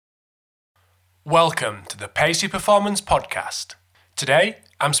Welcome to the Pacey Performance Podcast. Today,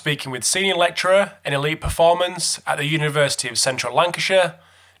 I'm speaking with Senior Lecturer in Elite Performance at the University of Central Lancashire,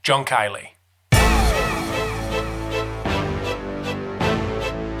 John Kiely.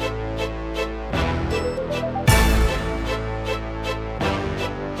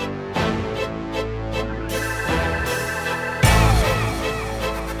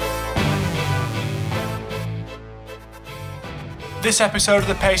 This episode of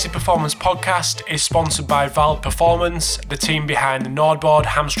the Pacey Performance Podcast is sponsored by Vald Performance, the team behind the NordBord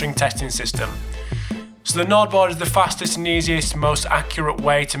hamstring testing system. So the NordBord is the fastest and easiest, most accurate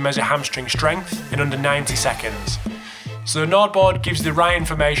way to measure hamstring strength in under 90 seconds. So the NordBord gives you the right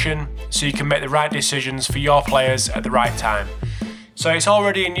information so you can make the right decisions for your players at the right time. So it's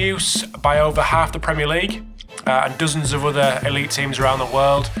already in use by over half the Premier League and dozens of other elite teams around the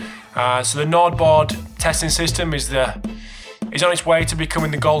world. So the NordBord testing system is on its way to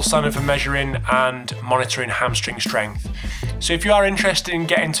becoming the gold standard for measuring and monitoring hamstring strength. So if you are interested in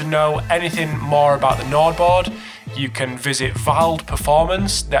getting to know anything more about the NordBord, you can visit Vald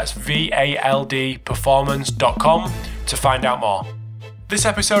Performance, that's VALD performance.com, to find out more. This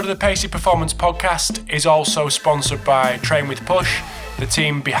episode of the Pacey Performance Podcast is also sponsored by Train with Push, the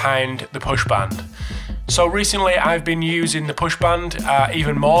team behind the Push Band. So recently I've been using the Push Band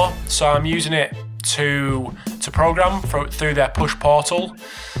even more, so I'm using it to program through their Push portal.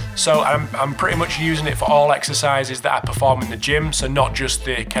 So I'm pretty much using it for all exercises that I perform in the gym, so not just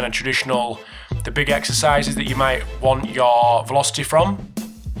the kind of traditional, the big exercises that you might want your velocity from.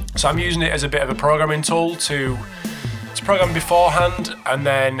 So I'm using it as a bit of a programming tool to program beforehand, and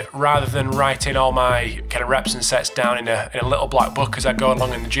then rather than writing all my kind of reps and sets down in a little black book as I go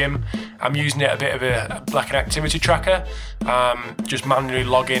along in the gym, I'm using it a bit of like an activity tracker, just manually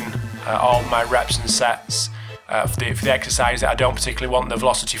logging all my reps and sets for the exercise that I don't particularly want the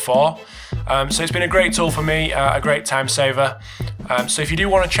velocity for. So it's been a great tool for me, a great time saver. So if you do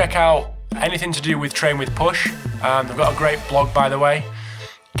want to check out anything to do with Train with Push, they've got a great blog, by the way.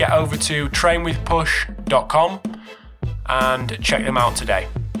 Get over to trainwithpush.com and check them out today.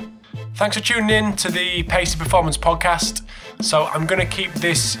 Thanks for tuning in to the Pacey Performance Podcast. So I'm going to keep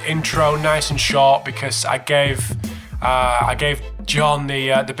this intro nice and short because I gave John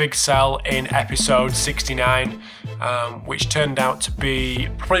the big sell in episode 69, which turned out to be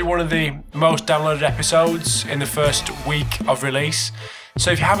probably one of the most downloaded episodes in the first week of release.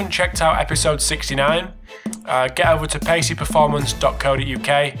 So if you haven't checked out episode 69, get over to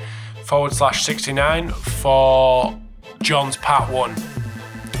paceyperformance.co.uk/69 for John's part 1.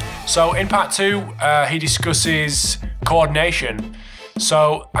 So in part 2, he discusses coordination.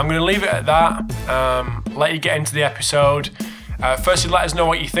 So I'm going to leave it at that, let you get into the episode. Firstly, let us know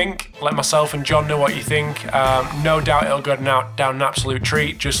what you think. Let myself and John know what you think. No doubt it'll go down an absolute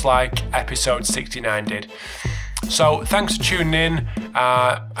treat, just like episode 69 did. So thanks for tuning in,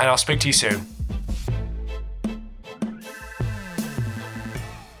 and I'll speak to you soon.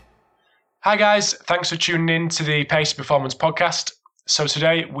 Hi guys, thanks for tuning in to the Pacey Performance Podcast. So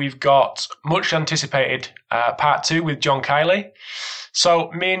today we've got much anticipated part 2 with John Kiely. So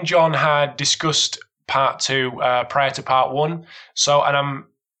me and John had discussed part 2 prior to part 1. This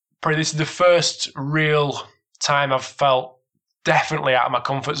is the first real time I've felt definitely out of my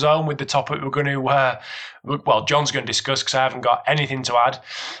comfort zone with the topic we're going to, John's going to discuss because I haven't got anything to add.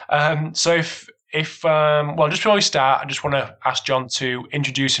 Just before we start, I just want to ask John to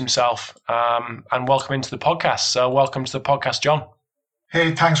introduce himself and welcome into the podcast. So welcome to the podcast, John.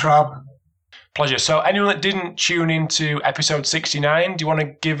 Hey, thanks, Rob. Pleasure. So anyone that didn't tune into episode 69, do you want to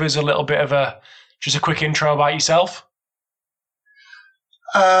give us a little bit of a quick intro about yourself?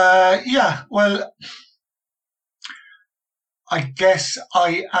 Well, I guess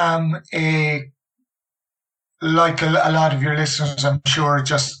I am like a lot of your listeners, I'm sure,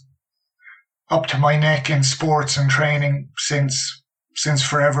 just up to my neck in sports and training since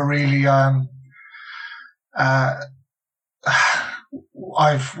forever, really.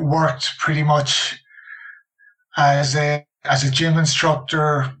 I've worked pretty much as a gym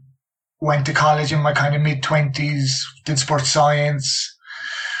instructor, went to college in my kind of mid-20s, did sports science,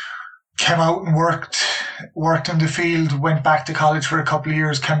 came out and worked in the field, went back to college for a couple of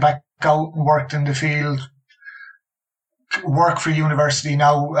years, came back out and worked in the field, work for university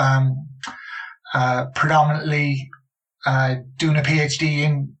now, predominantly doing a PhD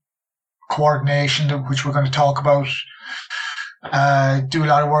in coordination, which we're going to talk about. Do a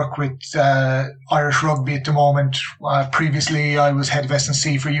lot of work with Irish rugby at the moment. Previously, I was head of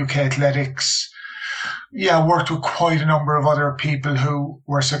S&C for UK Athletics. Worked with quite a number of other people who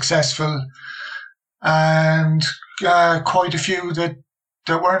were successful, and quite a few that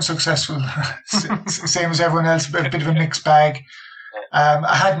that weren't successful. Same as everyone else, a bit of a mixed bag.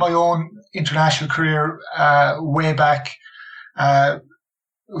 I had my own international career way back,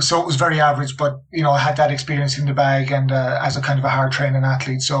 so it was very average. But I had that experience in the bag, and as a kind of a hard training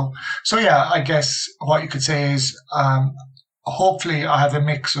athlete. So yeah, I guess what you could say is, hopefully, I have a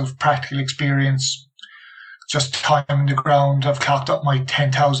mix of practical experience, just time in the ground. I've clocked up my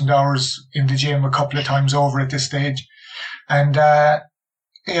 10,000 hours in the gym a couple of times over at this stage, and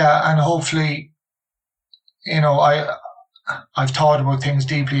and hopefully, I've thought about things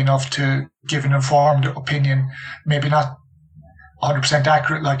deeply enough to give an informed opinion. Maybe not 100%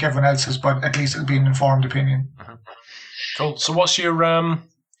 accurate like everyone else's, but at least it'll be an informed opinion. Mm-hmm. Cool. So what's your,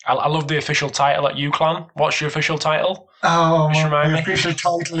 I love the official title at UCLan. What's your official title? Oh, my official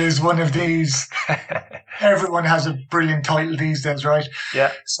title is one of these. Everyone has a brilliant title these days, right?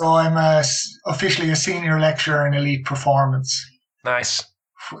 Yeah. So I'm officially a senior lecturer in elite performance. Nice.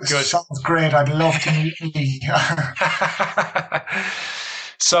 Good. Sounds great. I'd love to meet you.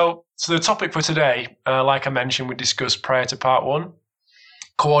 So the topic for today, like I mentioned, we discussed prior to part one,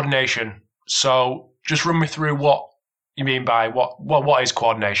 coordination. So just run me through what you mean by what is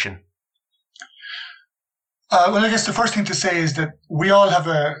coordination? Well, I guess the first thing to say is that we all have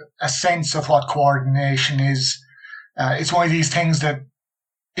a sense of what coordination is. It's one of these things that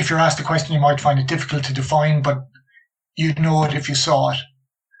if you're asked a question, you might find it difficult to define, but you'd know it if you saw it.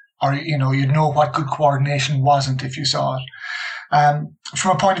 Or, you'd know what good coordination wasn't if you saw it.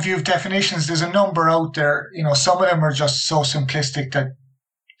 From a point of view of definitions, there's a number out there. Some of them are just so simplistic that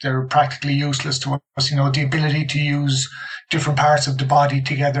they're practically useless to us. The ability to use different parts of the body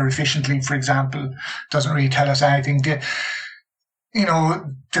together efficiently, for example, doesn't really tell us anything.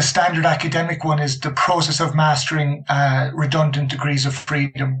 The standard academic one is the process of mastering redundant degrees of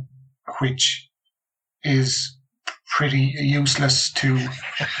freedom, which is pretty useless to,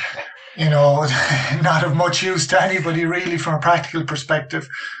 not of much use to anybody really from a practical perspective.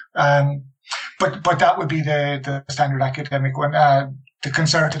 But that would be the standard academic one. The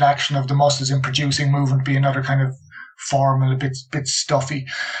concerted action of the muscles in producing movement be another kind of formal, a bit stuffy.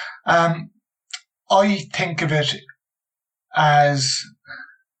 I think of it as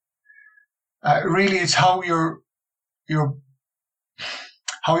really it's how your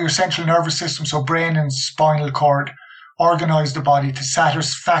central nervous system, so brain and spinal cord, organize the body to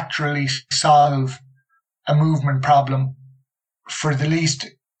satisfactorily solve a movement problem for the least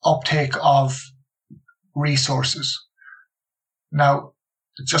uptake of resources. Now,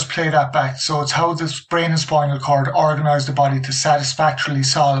 just play that back. So it's how this brain and spinal cord organize the body to satisfactorily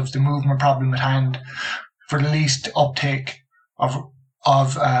solve the movement problem at hand for the least uptake of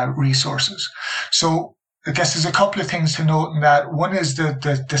resources. So I guess there's a couple of things to note in that. One is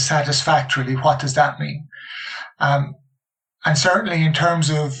the satisfactorily. What does that mean? And certainly in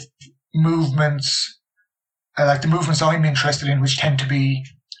terms of movements, like the movements I'm interested in, which tend to be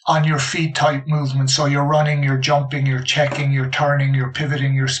on your feet type movements. So you're running, you're jumping, you're checking, you're turning, you're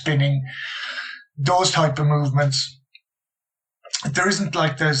pivoting, you're spinning. Those type of movements, there isn't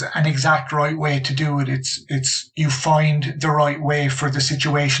like there's an exact right way to do it. It's you find the right way for the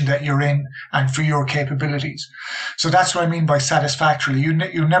situation that you're in and for your capabilities. So that's what I mean by satisfactorily. You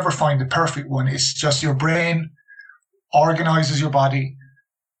never find the perfect one. It's just your brain organizes your body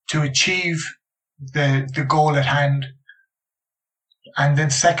to achieve the goal at hand. And then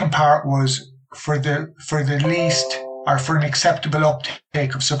second part was for the least or for an acceptable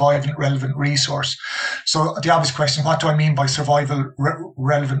uptake of survival relevant resource. So the obvious question, what do I mean by survival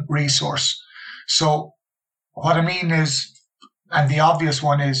relevant resource? So what I mean is, and the obvious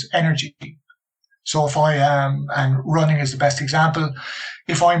one is energy. So if I am, and running is the best example,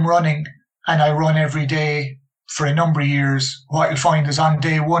 if I'm running and I run every day for a number of years, what you'll find is on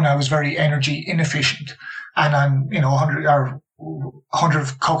day one, I was very energy inefficient. And on, a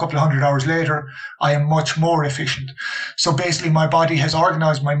couple of hundred hours later, I am much more efficient. So basically my body has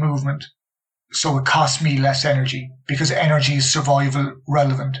organized my movement so it costs me less energy because energy is survival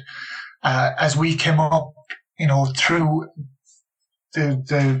relevant. As we came up, through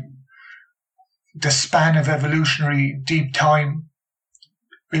the span of evolutionary deep time,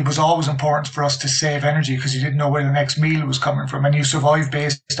 it was always important for us to save energy because you didn't know where the next meal was coming from, and you survive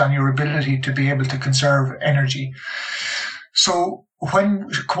based on your ability to be able to conserve energy. So when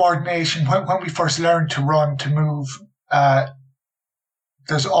coordination, when we first learned to run, to move,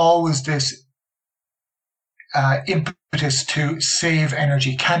 there's always this impetus to save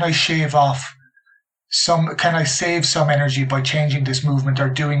energy. Can I save some energy by changing this movement or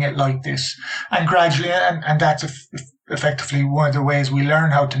doing it like this? And gradually, and that's effectively one of the ways we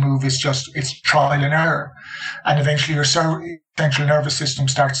learn how to move is it's trial and error. And eventually your central nervous system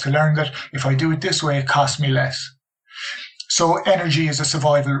starts to learn that if I do it this way, it costs me less. So energy is a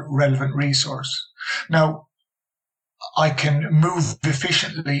survival relevant resource. Now, I can move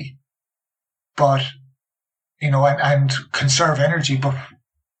efficiently, but, and conserve energy, but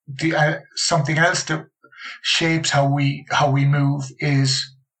something else that shapes how we move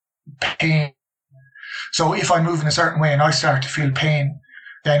is pain. So if I move in a certain way and I start to feel pain,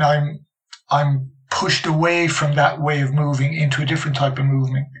 then I'm pushed away from that way of moving into a different type of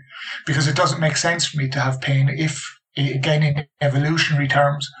movement, because it doesn't make sense for me to have pain if, again, in evolutionary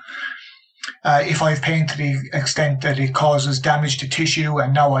terms, if I have pain to the extent that it causes damage to tissue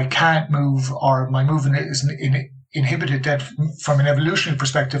and now I can't move, or my movement is inhibited, that from an evolutionary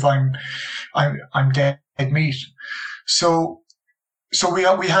perspective, I'm dead meat. So we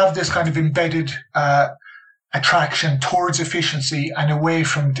have this kind of embedded attraction towards efficiency and away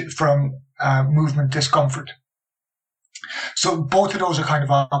from movement discomfort. So both of those are kind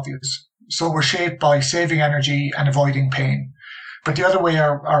of obvious. So we're shaped by saving energy and avoiding pain. But the other way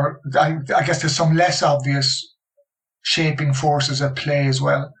I guess there's some less obvious shaping forces at play as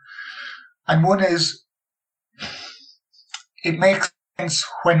well. And one is, it makes sense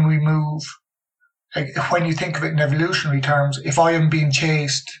when we move, when you think of it in evolutionary terms. If I am being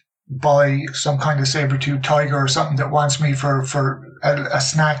chased by some kind of saber-toothed tiger or something that wants me for a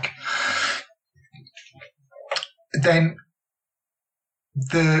snack, then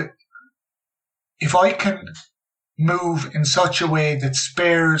if I can move in such a way that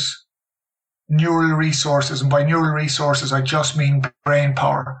spares neural resources, and by neural resources I just mean brain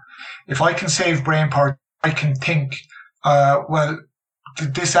power. If I can save brain power, I can think,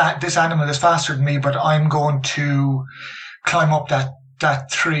 this animal is faster than me, but I'm going to climb up that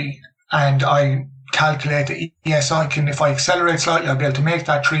tree, and I calculate that, yes, I can, if I accelerate slightly, I'll be able to make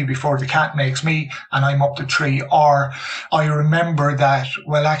that tree before the cat makes me, and I'm up the tree. Or I remember that,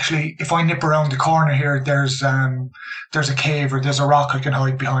 well, actually, if I nip around the corner here, there's a cave or there's a rock I can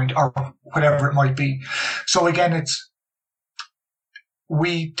hide behind, or whatever it might be. So again,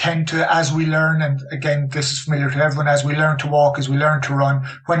 we tend to, as we learn, and again, this is familiar to everyone, as we learn to walk, as we learn to run,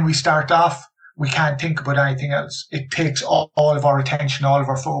 when we start off, we can't think about anything else. It takes all of our attention, all of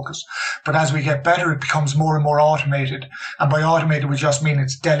our focus. But as we get better, it becomes more and more automated. And by automated, we just mean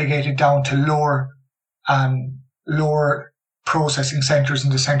it's delegated down to lower processing centers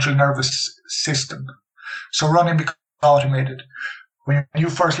in the central nervous system. So running becomes automated. When you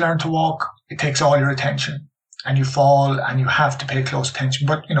first learn to walk, it takes all your attention, and you fall and you have to pay close attention.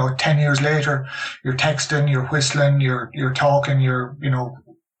 But, 10 years later, you're texting, you're whistling, you're talking, you're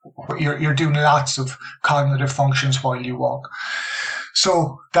doing lots of cognitive functions while you walk.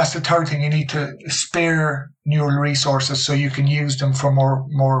 So that's the third thing. You need to spare neural resources so you can use them for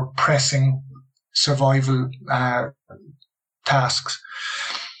more pressing survival tasks.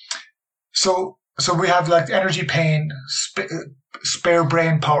 So we have like energy, pain, spare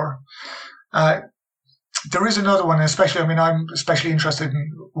brain power. There is another one, especially, I'm especially interested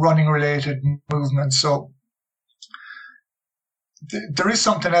in running related movements. So there is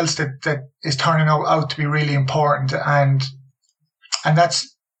something else that is turning out to be really important, and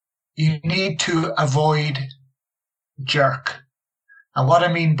that's, you need to avoid jerk. And what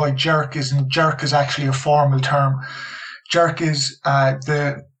I mean by jerk is actually a formal term. Jerk is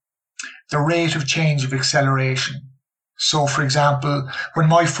the rate of change of acceleration. So, for example, when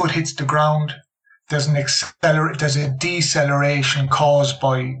my foot hits the ground, there's a deceleration caused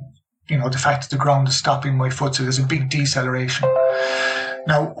by the fact that the ground is stopping my foot. So there's a big deceleration.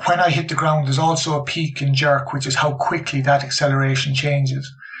 Now, when I hit the ground, there's also a peak in jerk, which is how quickly that acceleration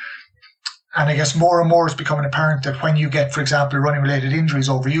changes. And I guess more and more it's becoming apparent that when you get, for example, running-related injuries,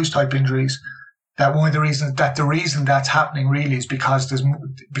 overuse type injuries, that the reason that's happening really is because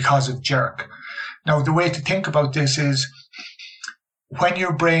of jerk. Now, the way to think about this is when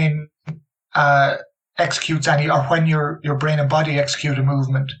your brain executes or when your brain and body execute a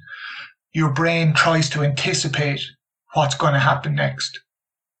movement, your brain tries to anticipate what's going to happen next.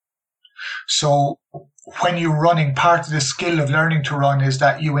 So when you're running, part of the skill of learning to run is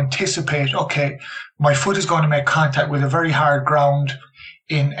that you anticipate, okay, my foot is going to make contact with a very hard ground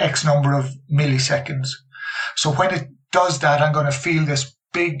in X number of milliseconds. So when it does that, I'm going to feel this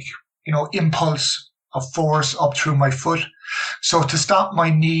big, impulse of force up through my foot. So to stop my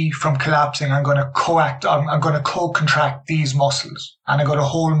knee from collapsing, I'm going to co-contract these muscles, and I'm going to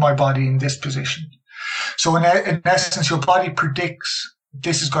hold my body in this position. So in essence, your body predicts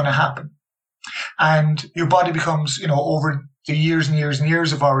this is going to happen. And your body becomes, over the years and years and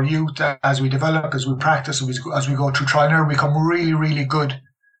years of our youth, as we develop, as we practice, as we go through trial and error, we become really, really good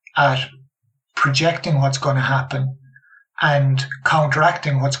at projecting what's going to happen and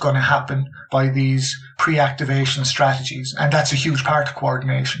counteracting what's going to happen by these pre-activation strategies. And that's a huge part of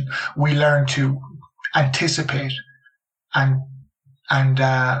coordination. We learn to anticipate and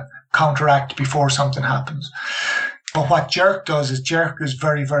counteract before something happens. But what jerk does is jerk is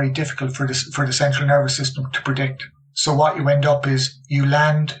very, very difficult for the central nervous system to predict. So what you end up is you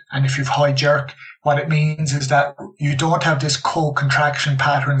land, and if you've high jerk, what it means is that you don't have this co-contraction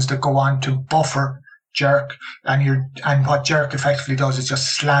patterns that go on to buffer jerk, and what jerk effectively does is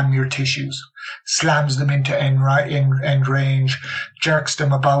just slam your tissues, slams them into end range, jerks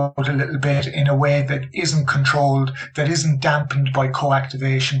them about a little bit in a way that isn't controlled, that isn't dampened by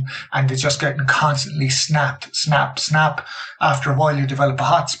co-activation, and it's just getting constantly snapped. After a while you develop a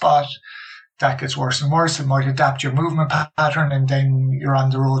hot spot. That gets worse and worse. It might adapt your movement pattern, and then you're on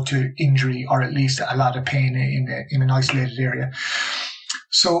the road to injury, or at least a lot of pain in an isolated area.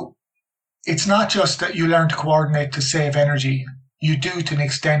 So it's not just that you learn to coordinate to save energy. You do to an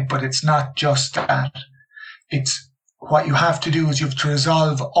extent, but it's not just that. It's what you have to do is you have to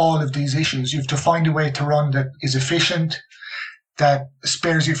resolve all of these issues. You have to find a way to run that is efficient, that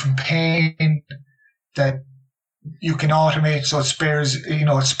spares you from pain, that you can automate, so it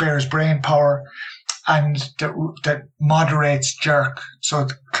spares brain power, and that moderates jerk, so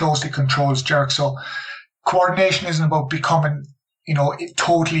it closely controls jerk. So coordination isn't about becoming,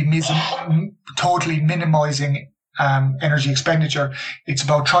 totally minimizing energy expenditure. It's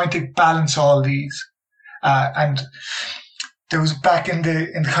about trying to balance all these. And there was, back in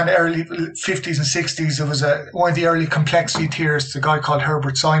the kind of early 50s and 60s, there was one of the early complexity theorists, a guy called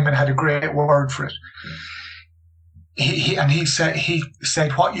Herbert Simon, had a great word for it. He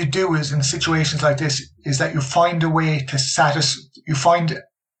said what you do is, in situations like this, is that you find a way to you find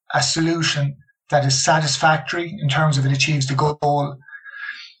a solution that is satisfactory in terms of it achieves the goal,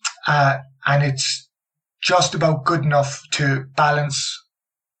 and it's just about good enough to balance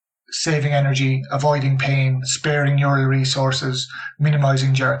saving energy, avoiding pain, sparing neural resources,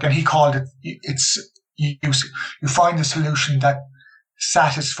 minimizing jerk. And he called it, you find a solution that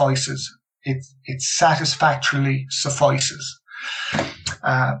satisfies. It satisfactorily suffices.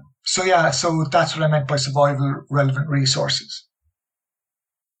 So that's what I meant by survival relevant resources.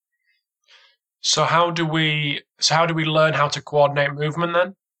 So how do we learn how to coordinate movement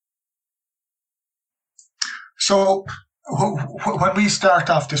then? So when we start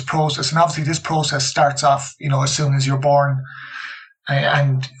off this process, and obviously this process starts off, as soon as you're born,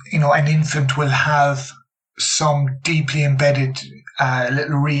 and an infant will have some deeply embedded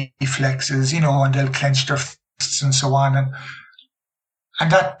little reflexes, and they'll clench their fists and so on.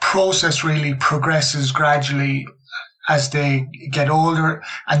 And that process really progresses gradually as they get older.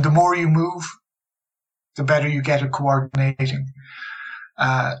 And the more you move, the better you get at coordinating.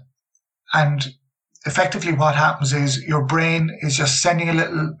 And effectively what happens is your brain is just sending a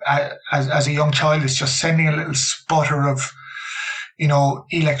little, as a young child, it's just sending a little sputter of,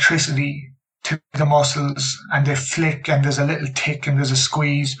 electricity to the muscles, and they flick, and there's a little tick, and there's a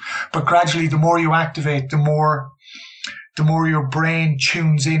squeeze. But gradually, the more you activate, the more your brain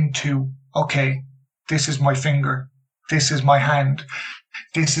tunes into, okay, this is my finger, this is my hand,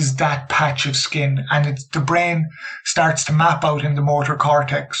 this is that patch of skin, and the brain starts to map out in the motor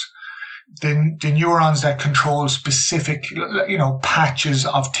cortex the neurons that control specific, patches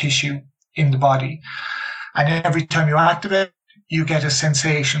of tissue in the body. And every time you activate, you get a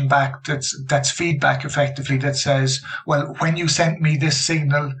sensation back that's feedback effectively that says, well, when you sent me this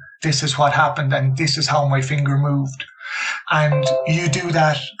signal, this is what happened, and this is how my finger moved. And you do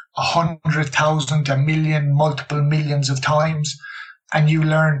that 100,000, a million, multiple millions of times, and you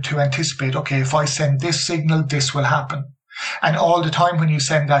learn to anticipate, okay, if I send this signal, this will happen. And all the time when you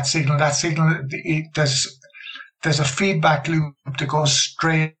send that signal, there's a feedback loop that goes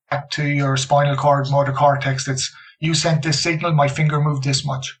straight back to your spinal cord, motor cortex. That's, you sent this signal, my finger moved this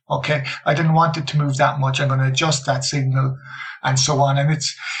much. Okay, I didn't want it to move that much. I'm going to adjust that signal, and so on. And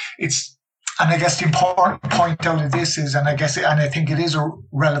and I guess the important point out of this is, and I think it is a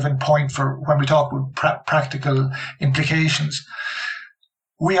relevant point for when we talk about practical implications.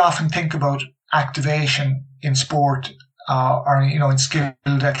 We often think about activation in sport, or in skilled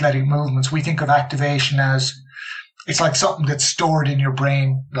athletic movements. We think of activation as, it's like something that's stored in your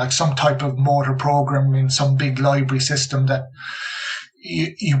brain, like some type of motor program in some big library system that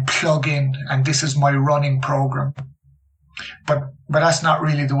you plug in, and this is my running program. But that's not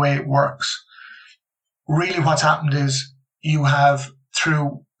really the way it works. Really what's happened is you have,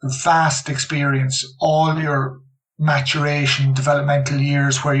 through vast experience, all your maturation, developmental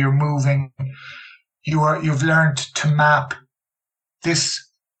years where you're moving, you've learned to map this.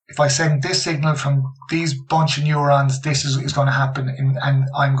 If I send this signal from these bunch of neurons, this is going to happen, and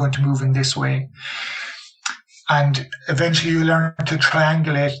I'm going to move in this way. And eventually you learn to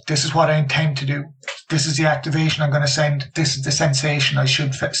triangulate. This is what I intend to do. This is the activation I'm going to send. This is the sensation I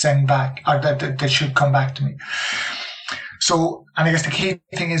should send back, or that should come back to me. So, and I guess the key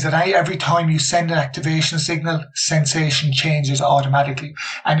thing is that every time you send an activation signal, sensation changes automatically.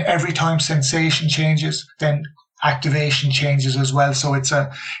 And every time sensation changes, then activation changes as well. So it's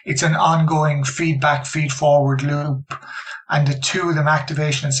an ongoing feedback, feed forward loop. And the two of them,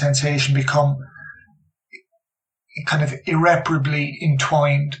 activation and sensation, become kind of irreparably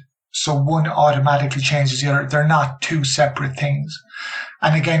entwined. So one automatically changes the other. They're not two separate things.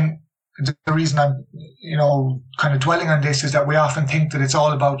 And again, the reason I'm, kind of dwelling on this is that we often think that it's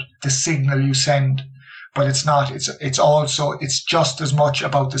all about the signal you send, but it's not. It's just as much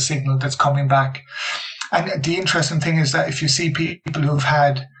about the signal that's coming back. And the interesting thing is that if you see people who've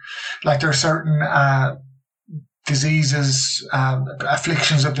had, like, there are certain diseases,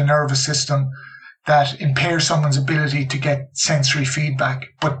 afflictions of the nervous system that impair someone's ability to get sensory feedback,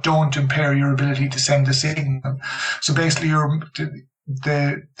 but don't impair your ability to send a signal. So basically,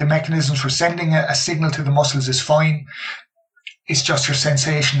 the mechanisms for sending a signal to the muscles is fine. It's just your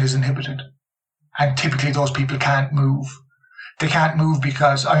sensation is inhibited. And typically those people can't move. They can't move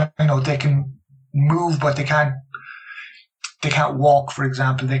because they can move, but they can't walk, for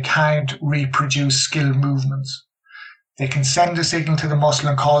example. They can't reproduce skilled movements. They can send a signal to the muscle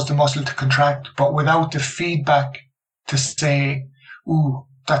and cause the muscle to contract, but without the feedback to say, ooh,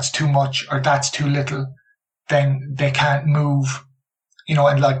 that's too much or that's too little, then they can't move,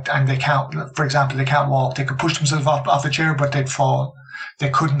 and they can't, for example, they can't walk. They could push themselves off a chair, but they'd fall. They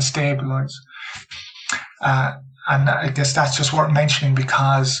couldn't stabilize. And I guess that's just worth mentioning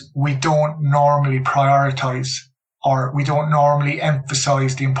because we don't normally prioritize, or we don't normally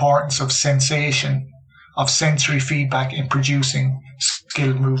emphasize the importance of sensation, of sensory feedback in producing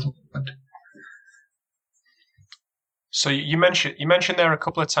skilled movement. So you mentioned there a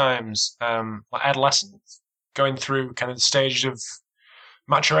couple of times, like adolescents going through kind of the stages of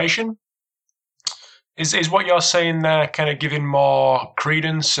maturation. Is what you're saying there kind of giving more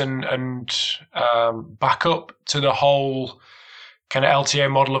credence and backup to the whole kind of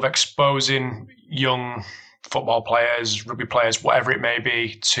LTA model of exposing young football players, rugby players, whatever it may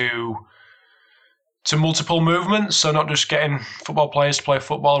be, to multiple movements? So not just getting football players to play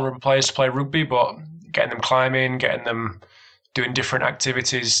football, rugby players to play rugby, but getting them climbing, getting them doing different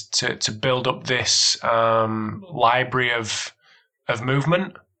activities to build up this library of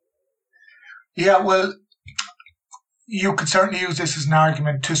movement. Yeah, well, you could certainly use this as an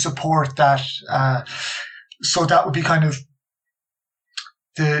argument to support that. So that would be kind of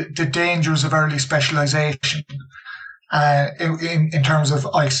the dangers of early specialization. In terms of,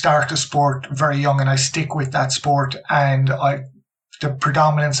 I start a sport very young and I stick with that sport, and the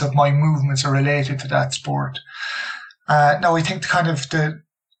predominance of my movements are related to that sport. Now, I think that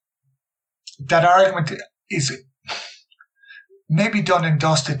argument is maybe done and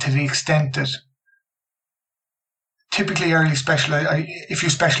dusted to the extent that typically if you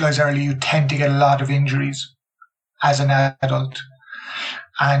specialize early, you tend to get a lot of injuries as an adult.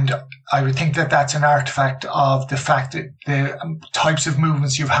 And I would think that that's an artifact of the fact that the types of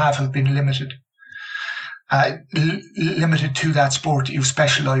movements you have been limited. Limited to that sport that you've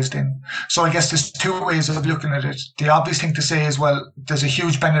specialised in. So I guess there's two ways of looking at it. The obvious thing to say is, well, there's a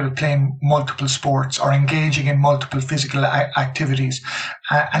huge benefit of playing multiple sports or engaging in multiple physical activities.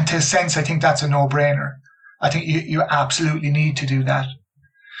 And to a sense, I think that's a no-brainer. I think you absolutely need to do that.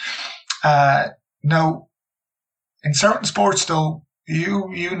 Now, in certain sports, though,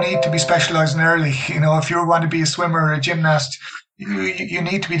 you need to be specialising early. If you want to be a swimmer or a gymnast, you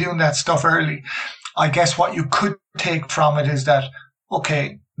need to be doing that stuff early. I guess what you could take from it is that,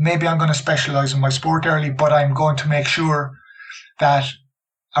 okay, maybe I'm going to specialize in my sport early, but I'm going to make sure that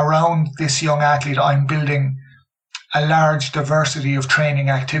around this young athlete, I'm building a large diversity of training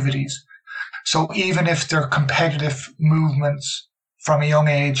activities. So even if their competitive movements from a young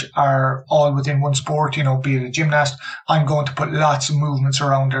age are all within one sport, be it a gymnast, I'm going to put lots of movements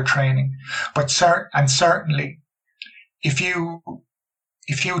around their training. But certainly, if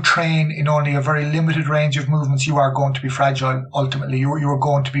you train in only a very limited range of movements, you are going to be fragile. Ultimately, you're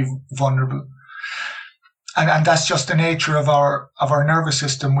going to be vulnerable, and that's just the nature of our nervous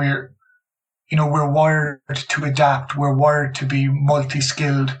system. We're wired to adapt. We're wired to be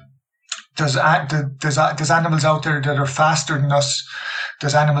multi-skilled. There's animals out there that are faster than us.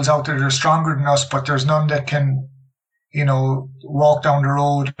 There's animals out there that are stronger than us, but there's none that can walk down the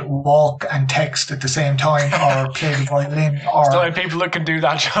road, walk and text at the same time, or play the violin. Or there's not many people that can do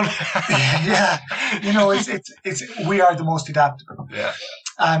that, John. Yeah, it's we are the most adaptable. Yeah.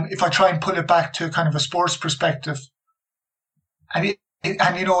 If I try and pull it back to kind of a sports perspective, and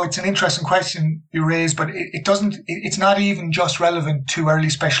it's an interesting question you raise, but it doesn't. It's not even just relevant to early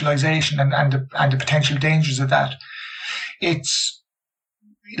specialization and the potential dangers of that.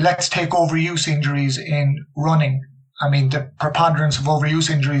 Let's take overuse injuries in running. I mean, the preponderance of overuse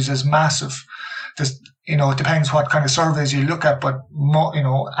injuries is massive. It depends what kind of surveys you look at, but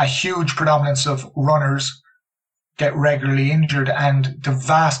a huge predominance of runners get regularly injured, and the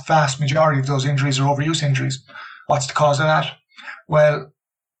vast, vast majority of those injuries are overuse injuries. What's the cause of that? Well,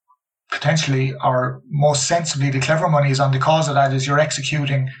 potentially, or most sensibly, the clever money is on the cause of that is you're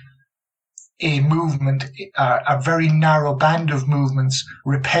executing a movement, a very narrow band of movements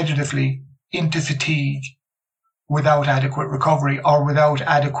repetitively into fatigue without adequate recovery or without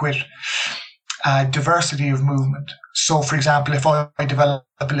adequate diversity of movement. So, for example, if I develop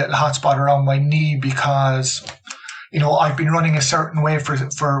a little hotspot around my knee because I've been running a certain way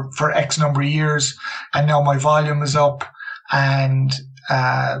for X number of years, and now my volume is up, and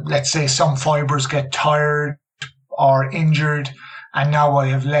let's say some fibers get tired or injured, and now I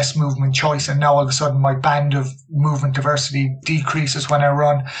have less movement choice, and now all of a sudden my band of movement diversity decreases when I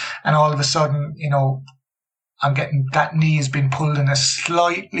run, and all of a sudden, I'm getting that knee has been pulled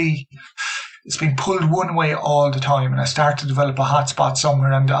it's been pulled one way all the time, and I start to develop a hot spot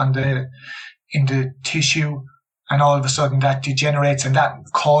somewhere in the tissue, and all of a sudden that degenerates, and that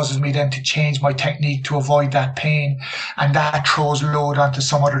causes me then to change my technique to avoid that pain, and that throws load onto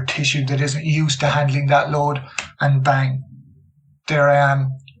some other tissue that isn't used to handling that load, and bang, there I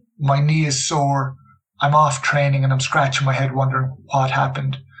am. My knee is sore. I'm off training, and I'm scratching my head wondering what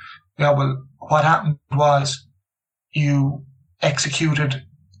happened. Yeah, well, what happened was you executed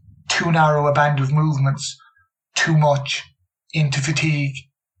too narrow a band of movements, too much, into fatigue,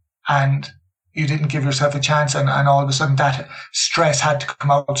 and you didn't give yourself a chance, and all of a sudden that stress had to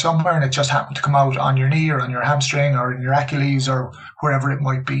come out somewhere, and it just happened to come out on your knee or on your hamstring or in your Achilles or wherever it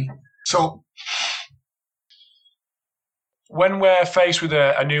might be. So when we're faced with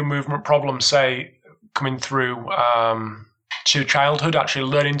a new movement problem, say coming through to childhood, actually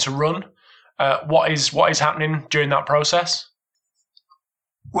learning to run, what is happening during that process?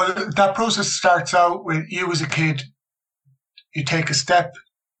 Well, that process starts out with you as a kid. You take a step,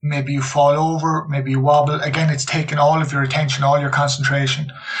 maybe you fall over, maybe you wobble. Again, it's taking all of your attention, all your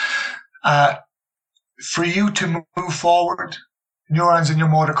concentration. For you to move forward, neurons in your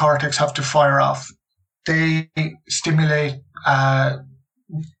motor cortex have to fire off. They stimulate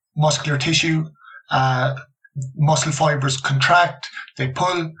muscular tissue, muscle fibers contract, they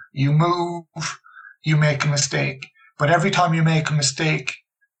pull, you move, you make a mistake. But every time you make a mistake,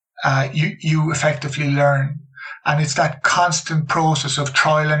 you effectively learn. And it's that constant process of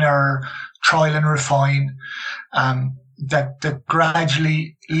trial and error, trial and refine, that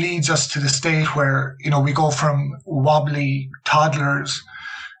gradually leads us to the state where, we go from wobbly toddlers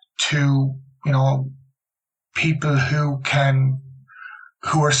to, people who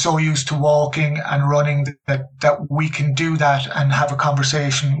are so used to walking and running that we can do that and have a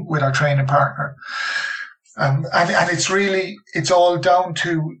conversation with our training partner. And it's all down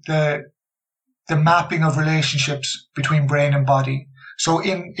to the mapping of relationships between brain and body. So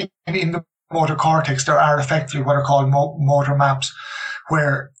in the motor cortex, there are effectively what are called motor maps,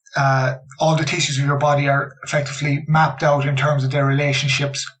 where all the tissues of your body are effectively mapped out in terms of their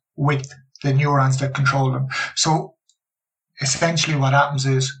relationships with the neurons that control them. So essentially what happens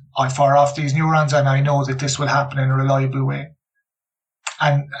is I fire off these neurons and I know that this will happen in a reliable way.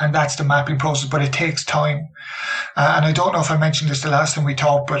 And that's the mapping process, but it takes time. And I don't know if I mentioned this the last time we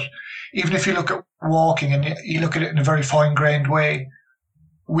talked, but even if you look at walking and you look at it in a very fine-grained way,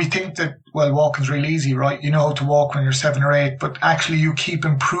 we think that, well, walking's really easy, right? You know how to walk when you're 7 or 8, but actually you keep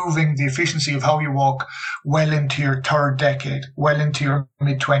improving the efficiency of how you walk well into your third decade, well into your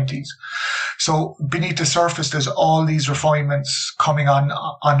mid-20s. So beneath the surface, there's all these refinements coming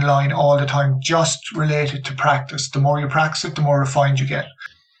online all the time, just related to practice. The more you practice it, the more refined you get.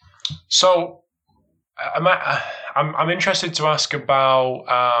 So I'm interested to ask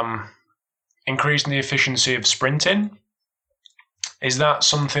about increasing the efficiency of sprinting. Is that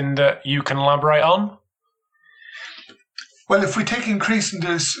something that you can elaborate on? Well, if we take increasing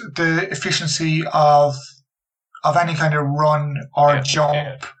the efficiency of any kind of run or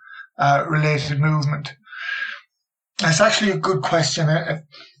jump related movement, that's actually a good question.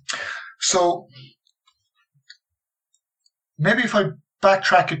 So maybe if I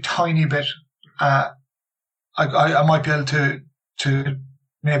backtrack a tiny bit, I might be able to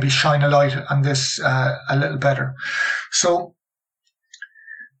maybe shine a light on this a little better. So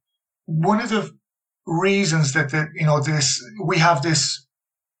one of the reasons that we have this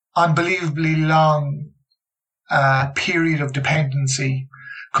unbelievably long period of dependency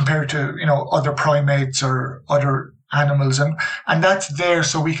compared to other primates or other animals, and that's there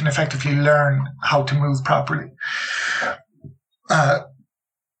so we can effectively learn how to move properly.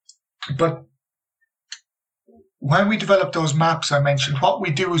 But when we develop those maps I mentioned, what we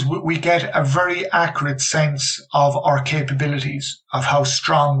do is we get a very accurate sense of our capabilities, of how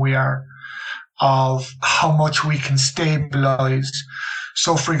strong we are, of how much we can stabilize.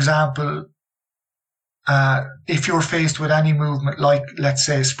 So, for example, if you're faced with any movement, like, let's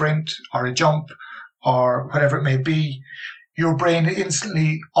say, a sprint or a jump or whatever it may be, your brain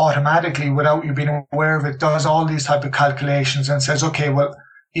instantly, automatically, without you being aware of it, does all these type of calculations and says, okay, well,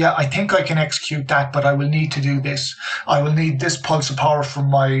 yeah, I think I can execute that, but I will need to do this. I will need this pulse of power from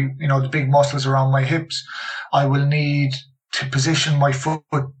my, the big muscles around my hips. I will need to position my foot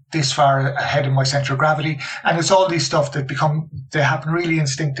this far ahead of my center of gravity. And it's all these stuff that they happen really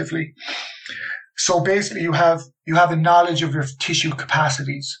instinctively. So basically you have a knowledge of your tissue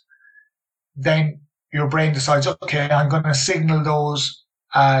capacities. Then your brain decides, okay, I'm going to signal those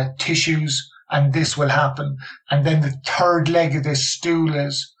tissues and this will happen. And then the third leg of this stool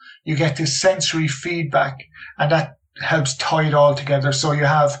is you get this sensory feedback, and that helps tie it all together. So you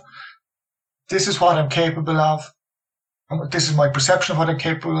have, this is what I'm capable of. This is my perception of what I'm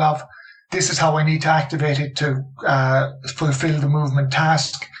capable of. This is how I need to activate it to fulfill the movement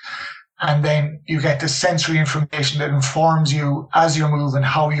task. And then you get the sensory information that informs you as you're moving,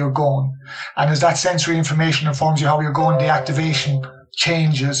 how you're going. And as that sensory information informs you how you're going, the activation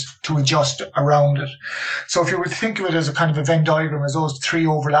changes to adjust around it. So if you were to think of it as a kind of a Venn diagram, as those three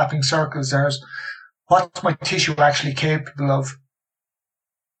overlapping circles, there's what's my tissue actually capable of?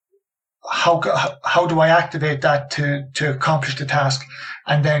 How do I activate that to accomplish the task?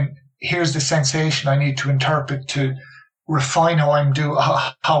 And then here's the sensation I need to interpret to refine how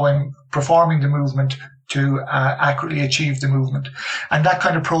I'm performing the movement to accurately achieve the movement. And that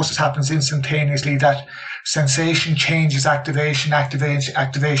kind of process happens instantaneously. That sensation changes activation,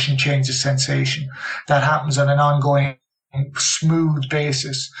 activation changes sensation. That happens on an ongoing, smooth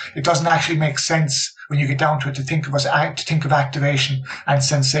basis. It doesn't actually make sense when you get down to it to think of activation and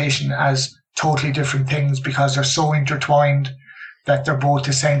sensation as totally different things, because they're so intertwined that they're both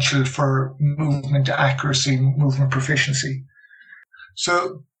essential for movement accuracy, movement proficiency.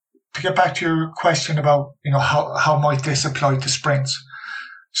 So to get back to your question about, how might this apply to sprints?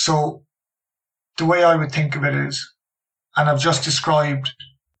 So the way I would think of it is, and I've just described,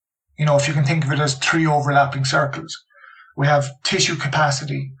 if you can think of it as three overlapping circles, we have tissue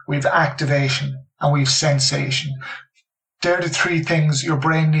capacity, we have activation, and we have sensation. They're the three things your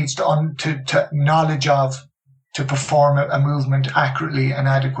brain needs to knowledge of to perform a movement accurately and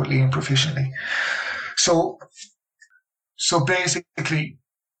adequately and proficiently. So basically,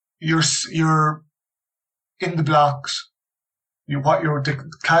 you're in the blocks. The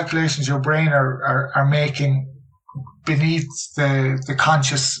calculations your brain are making beneath the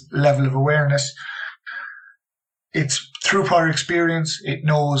conscious level of awareness. It's through prior experience. It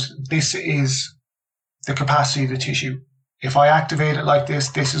knows this is the capacity of the tissue. If I activate it like this,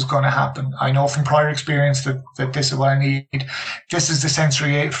 this is going to happen. I know from prior experience that this is what I need. This is the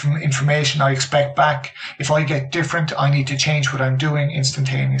sensory information I expect back. If I get different, I need to change what I'm doing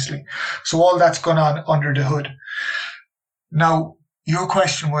instantaneously. So all that's gone on under the hood. Now, your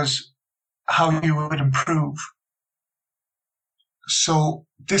question was how you would improve. So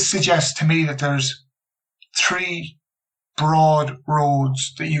this suggests to me that there's three broad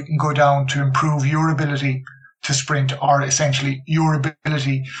roads that you can go down to improve your ability to sprint, or essentially your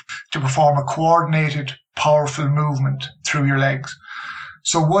ability to perform a coordinated, powerful movement through your legs.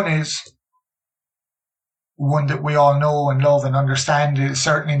 So one is one that we all know and love and understand, is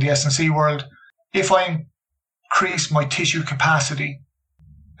certainly in the S&C world. If I increase my tissue capacity,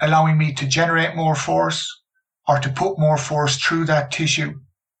 allowing me to generate more force or to put more force through that tissue,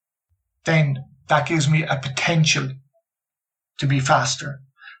 then that gives me a potential to be faster.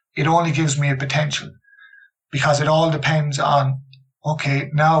 It only gives me a potential, because it all depends on, okay,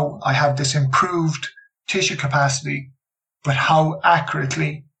 now I have this improved tissue capacity, but how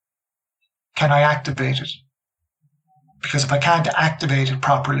accurately can I activate it? Because if I can't activate it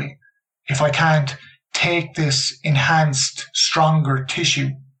properly, if I can't take this enhanced, stronger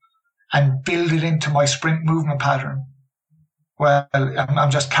tissue and build it into my sprint movement pattern, well,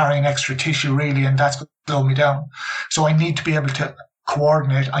 I'm just carrying extra tissue really, and that's going to slow me down. So I need to be able to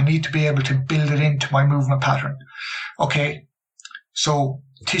coordinate. I need to be able to build it into my movement pattern. Okay, so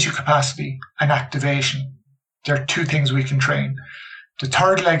tissue capacity and activation. There are two things we can train. The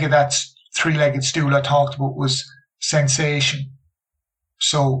third leg of that three-legged stool I talked about was sensation.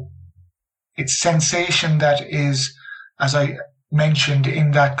 So it's sensation that is, as I mentioned,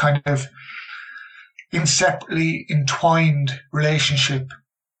 in that kind of inseparably entwined relationship,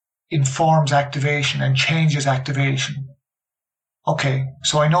 informs activation and changes activation. Okay,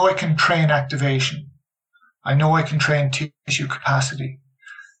 so I know I can train activation. I know I can train tissue capacity.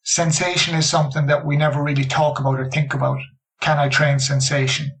 Sensation is something that we never really talk about or think about. Can I train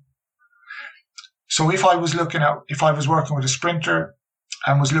sensation? So if I was working with a sprinter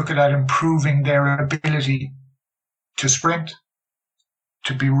and was looking at improving their ability to sprint,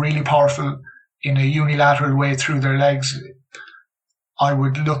 to be really powerful in a unilateral way through their legs, I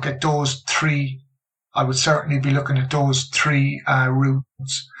would look at those three. I would certainly be looking at those three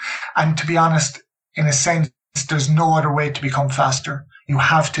routes. And to be honest, in a sense, there's no other way to become faster. You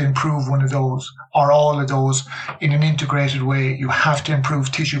have to improve one of those or all of those in an integrated way. You have to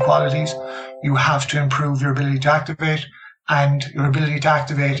improve tissue qualities. You have to improve your ability to activate, and your ability to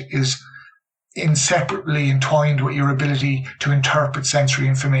activate is inseparably entwined with your ability to interpret sensory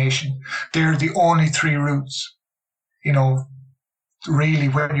information. They're the only three routes, really,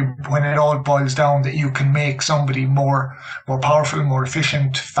 when it all boils down, that you can make somebody more powerful, more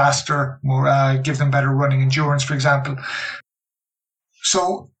efficient, faster, give them better running endurance, for example.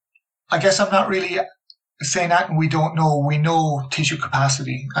 So I guess I'm not really saying that we don't know. We know tissue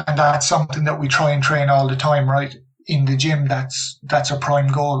capacity, and that's something that we try and train all the time, right? In the gym, that's a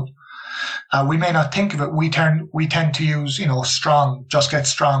prime goal. We may not think of it. We tend to use, strong, just get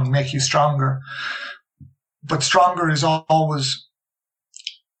strong, make you stronger. But stronger is always,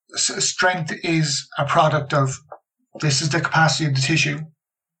 strength is a product of, this is the capacity of the tissue,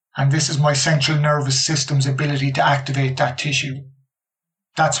 and this is my central nervous system's ability to activate that tissue.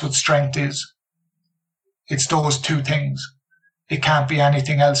 That's what strength is. It's those two things. It can't be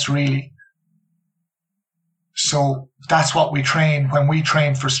anything else, really. So that's what we train. When we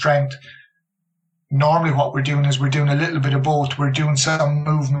train for strength, normally what we're doing is we're doing a little bit of both. We're doing some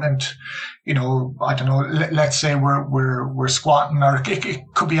movement, I don't know, let's say we're squatting, or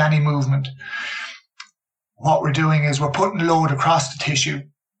it could be any movement. What we're doing is we're putting load across the tissue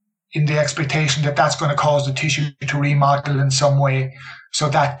in the expectation that that's going to cause the tissue to remodel in some way. So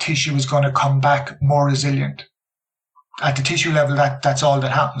that tissue is going to come back more resilient. At the tissue level, that's all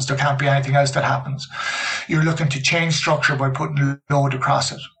that happens. There can't be anything else that happens. You're looking to change structure by putting load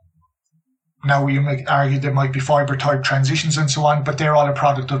across it. Now, you may argue there might be fiber type transitions and so on, but they're all a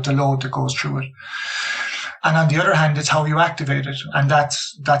product of the load that goes through it. And on the other hand, it's how you activate it. And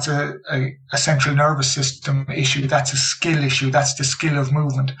that's a central nervous system issue. That's a skill issue. That's the skill of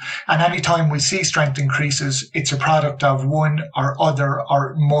movement. And anytime we see strength increases, it's a product of one or other,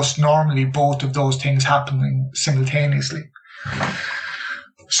 or most normally both of those things happening simultaneously.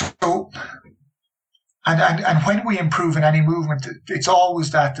 So, and when we improve in any movement, it's always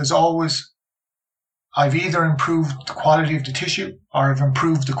that. There's always, I've either improved the quality of the tissue or I've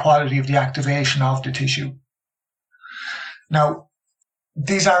improved the quality of the activation of the tissue. Now,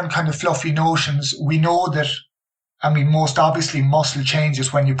 these aren't kind of fluffy notions. We know that, most obviously muscle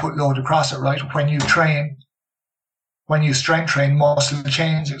changes when you put load across it, right? When you strength train, muscle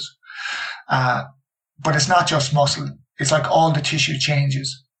changes. But it's not just muscle. It's like all the tissue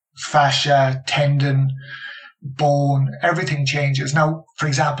changes. Fascia, tendon, bone, everything changes. Now, for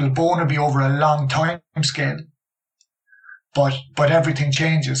example, bone will be over a long time scale, but everything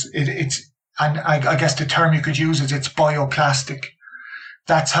changes. And I guess the term you could use is it's bioplastic.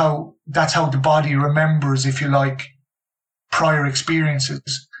 That's how the body remembers, if you like, prior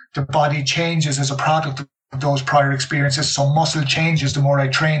experiences. The body changes as a product of those prior experiences. So muscle changes the more I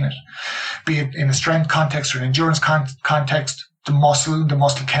train it, be it in a strength context or an endurance context. The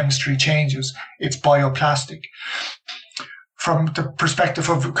muscle chemistry changes. It's bioplastic. From the perspective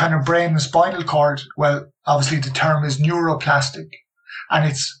of kind of brain and spinal cord, well, obviously the term is neuroplastic, and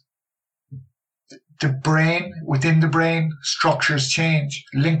it's the brain, within the brain, structures change,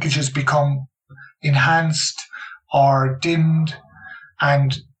 linkages become enhanced or dimmed,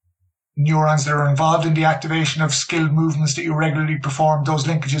 and neurons that are involved in the activation of skilled movements that you regularly perform, those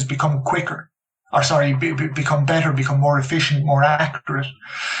linkages become become better, become more efficient, more accurate.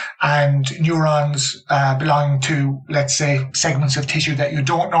 And neurons belonging to, let's say, segments of tissue that you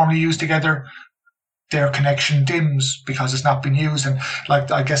don't normally use together, their connection dims because it's not been used. And like,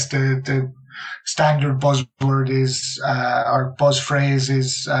 I guess the standard buzzword is, or buzz phrase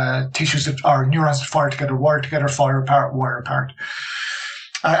is, tissues that are neurons that fire together, wire together, fire apart, wire apart.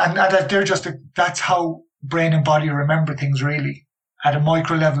 And they're just, that's how brain and body remember things really. At a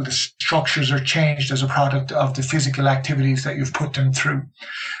micro level, the structures are changed as a product of the physical activities that you've put them through.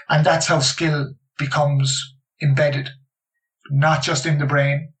 And that's how skill becomes embedded, not just in the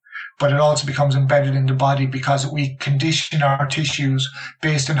brain, but it also becomes embedded in the body because we condition our tissues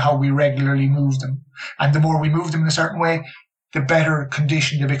based on how we regularly move them. And the more we move them in a certain way, the better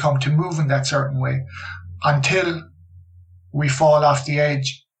conditioned they become to move in that certain way, until we fall off the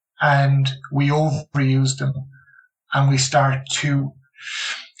edge and we overuse them, and we start to,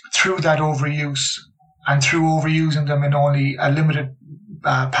 through that overuse and through overusing them in only a limited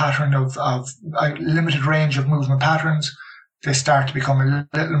pattern of a limited range of movement patterns, they start to become a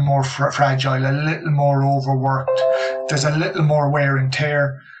little more fragile, a little more overworked. There's a little more wear and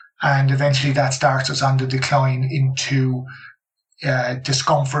tear, and eventually that starts us on the decline into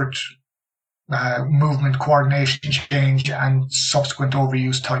discomfort, movement coordination change, and subsequent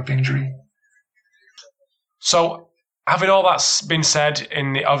overuse type injury. So, having all that's been said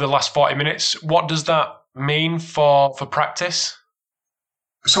over the last 40 minutes, what does that mean for practice?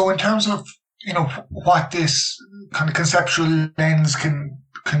 So in terms of, what this kind of conceptual lens can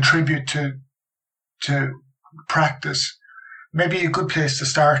contribute to practice, maybe a good place to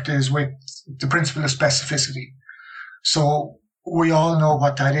start is with the principle of specificity. So we all know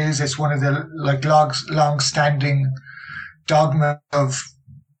what that is. It's one of the long-standing dogma of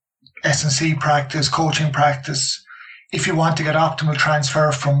S&C practice, coaching practice. If you want to get optimal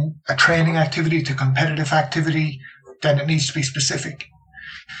transfer from a training activity to competitive activity, then it needs to be specific.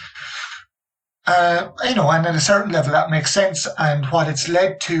 And at a certain level that makes sense. And what it's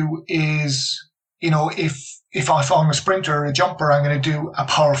led to is, if I'm a sprinter or a jumper, I'm going to do a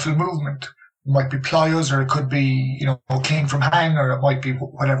powerful movement. It might be plyos, or it could be, clean from hang, or it might be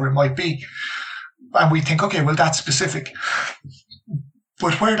whatever it might be. And we think, okay, well, that's specific.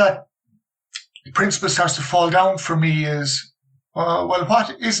 But where that principle starts to fall down for me is, well,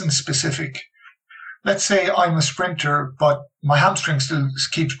 what isn't specific? Let's say I'm a sprinter, but my hamstring still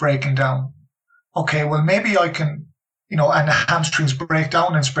keeps breaking down. Okay, well, maybe I can, and the hamstrings break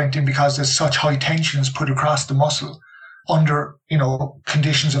down in sprinting because there's such high tensions put across the muscle under,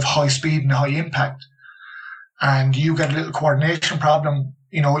 conditions of high speed and high impact. And you get a little coordination problem,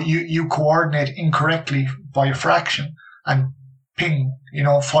 you coordinate incorrectly by a fraction, and ping,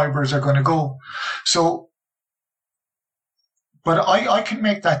 fibers are going to go. So, but I can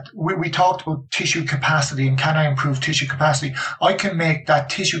make that, we talked about tissue capacity and can I improve tissue capacity? I can make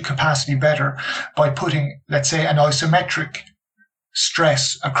that tissue capacity better by putting, let's say, an isometric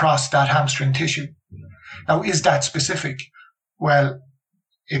stress across that hamstring tissue. Now, is that specific? Well,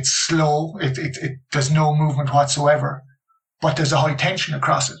 it's slow. It there's no movement whatsoever, but there's a high tension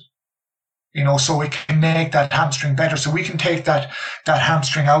across it. So we can make that hamstring better. So we can take that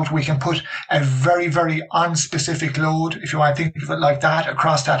hamstring out. We can put a very, very unspecific load, if you want to think of it like that,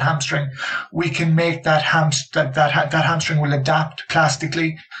 across that hamstring. We can make that hamstring will adapt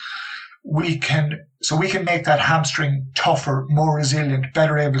plastically. We can make that hamstring tougher, more resilient,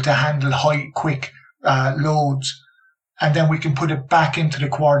 better able to handle high, quick loads. And then we can put it back into the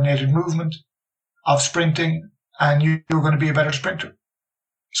coordinated movement of sprinting, and you're going to be a better sprinter.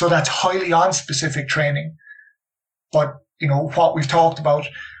 So that's highly unspecific training. But, what we've talked about,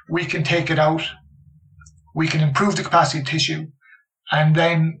 we can take it out. We can improve the capacity of tissue. And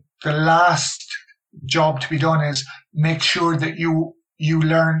then the last job to be done is make sure that you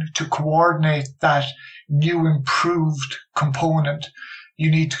learn to coordinate that new improved component.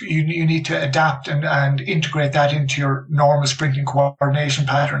 You need to adapt and integrate that into your normal sprinting coordination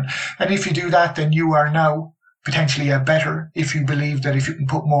pattern. And if you do that, then you are now potentially a better, if you believe that if you can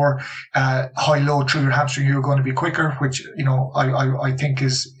put more high load through your hamstring, you're going to be quicker, which I think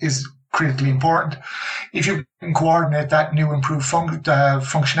is critically important. If you can coordinate that new improved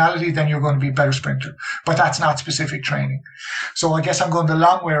functionality, then you're going to be a better sprinter. But that's not specific training. So I guess I'm going the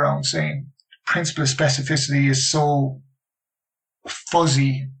long way around saying principle of specificity is so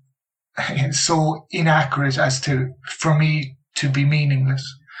fuzzy and so inaccurate as to, for me, to be meaningless.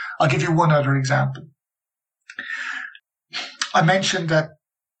 I'll give you one other example. I mentioned that,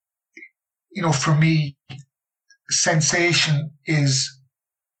 for me, sensation is,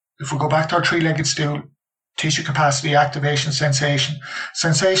 if we go back to our three-legged stool, tissue capacity, activation, sensation.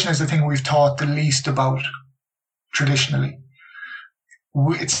 Sensation is the thing we've taught the least about traditionally.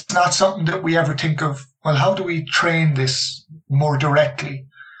 It's not something that we ever think of, well, how do we train this more directly?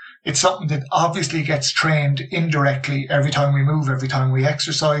 It's something that obviously gets trained indirectly every time we move, every time we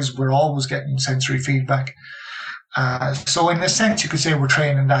exercise. We're always getting sensory feedback. So in a sense, you could say we're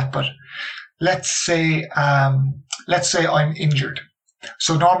training that. But let's say I'm injured.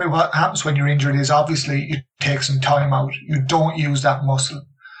 So normally what happens when you're injured is obviously you take some time out. You don't use that muscle.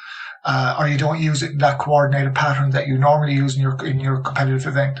 Or you don't use it in that coordinated pattern that you normally use in your competitive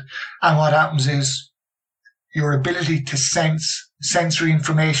event. And what happens is your ability to sense sensory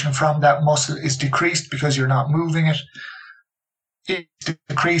information from that muscle is decreased because you're not moving it. It's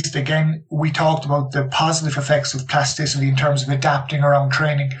decreased. Again, we talked about the positive effects of plasticity in terms of adapting around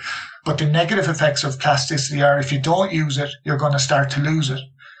training. But the negative effects of plasticity are if you don't use it, you're going to start to lose it.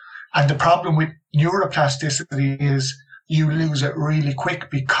 And the problem with neuroplasticity is you lose it really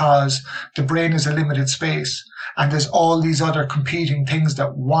quick because the brain is a limited space. And there's all these other competing things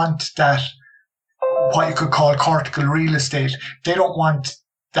that want that, what you could call cortical real estate. They don't want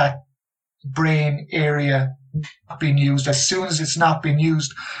that brain area being used. As soon as it's not being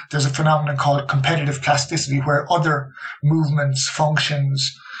used, there's a phenomenon called competitive plasticity where other movements, functions,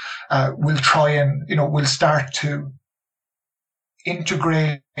 will try and, will start to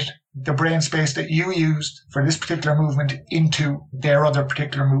integrate the brain space that you used for this particular movement into their other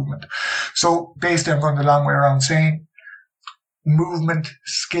particular movement. So basically, I'm going the long way around saying movement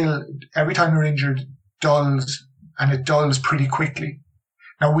skill, every time you're injured, dulls, and it dulls pretty quickly.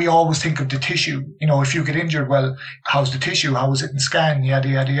 Now, we always think of the tissue. If you get injured, well, how's the tissue? How is it in scan? Yada,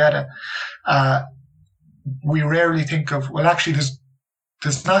 yada, yada. We rarely think of, well, actually,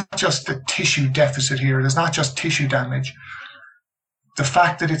 there's not just a tissue deficit here. There's not just tissue damage. The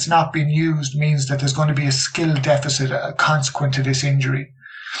fact that it's not being used means that there's going to be a skill deficit consequent to this injury.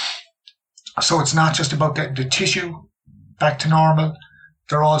 So it's not just about getting the tissue back to normal.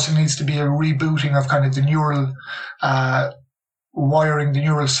 There also needs to be a rebooting of kind of the neural wiring, the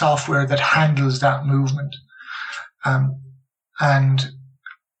neural software that handles that movement. I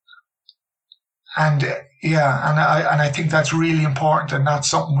think that's really important and not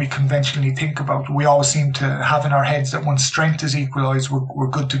something we conventionally think about. We always seem to have in our heads that once strength is equalized, we're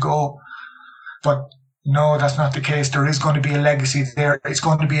good to go. But no, that's not the case. There is going to be a legacy there. It's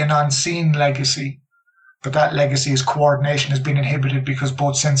going to be an unseen legacy. But that legacy is coordination has been inhibited because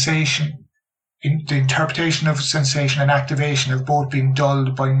both sensation, the interpretation of sensation and activation have both been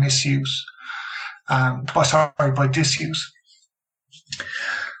dulled by misuse, by disuse.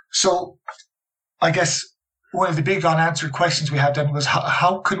 So I guess one of the big unanswered questions we had then was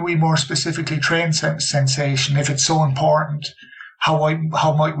how can we more specifically train sensation if it's so important?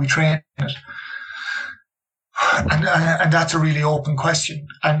 How might we train it? And that's a really open question.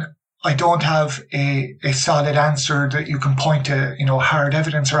 And I don't have a solid answer that you can point to, hard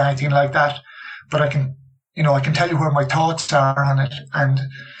evidence or anything like that. But I can tell you where my thoughts are on it and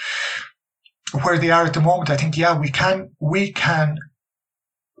where they are at the moment. I think, we can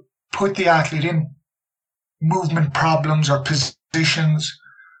put the athlete in movement problems or positions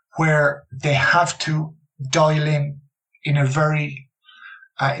where they have to dial in a very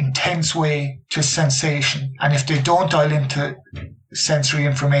intense way to sensation. And if they don't dial into sensory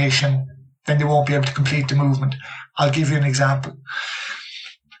information, then they won't be able to complete the movement. I'll give you an example.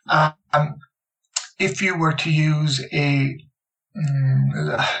 If you were to use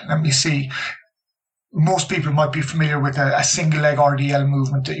most people might be familiar with a single leg RDL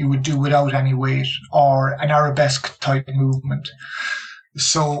movement that you would do without any weight, or an arabesque type movement.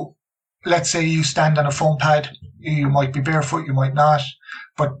 So let's say you stand on a foam pad. You might be barefoot, you might not,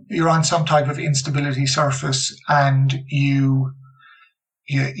 but you're on some type of instability surface and you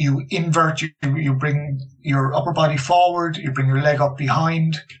invert, you bring your upper body forward, you bring your leg up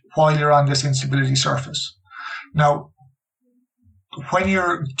behind while you're on this instability surface. Now, when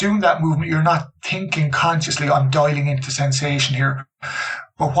you're doing that movement, you're not thinking consciously, I'm dialing into sensation here.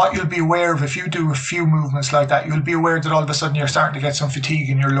 But what you'll be aware of, if you do a few movements like that, you'll be aware that all of a sudden you're starting to get some fatigue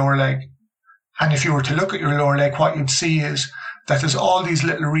in your lower leg. And if you were to look at your lower leg, what you'd see is that there's all these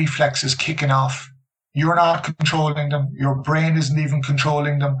little reflexes kicking off. You're not controlling them. Your brain isn't even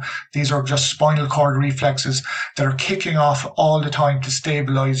controlling them. These are just spinal cord reflexes that are kicking off all the time to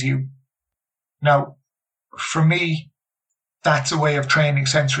stabilize you. Now, for me, that's a way of training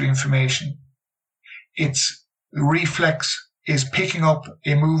sensory information. It's reflex is picking up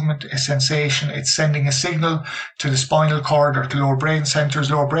a movement, a sensation. It's sending a signal to the spinal cord or to lower brain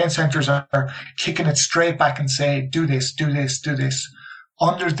centers. Lower brain centers are kicking it straight back and say, do this, do this, do this.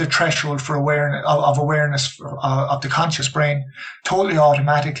 Under the threshold for awareness of the conscious brain, totally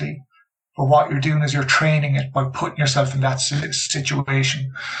automatically. But what you're doing is you're training it by putting yourself in that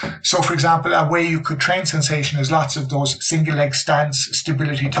situation. So, for example, a way you could train sensation is lots of those single leg stance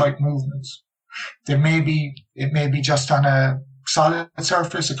stability type movements. It may be just on a solid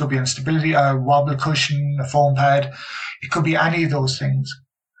surface. It could be on stability, a wobble cushion, a foam pad. It could be any of those things.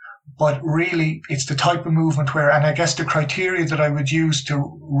 But really, it's the type of movement where, and I guess the criteria that I would use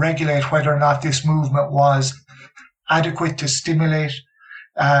to regulate whether or not this movement was adequate to stimulate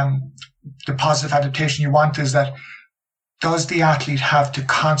the positive adaptation you want is that, does the athlete have to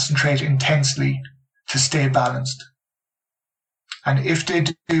concentrate intensely to stay balanced? And if they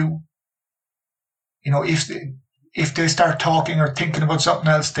do, if they start talking or thinking about something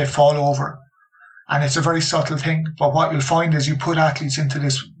else, they fall over. And it's a very subtle thing. But what you'll find is you put athletes into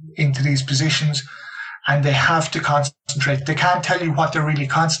these positions and they have to concentrate. They can't tell you what they're really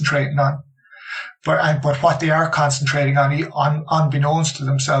concentrating on. But what they are concentrating on, unbeknownst to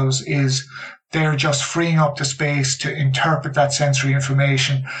themselves, is they're just freeing up the space to interpret that sensory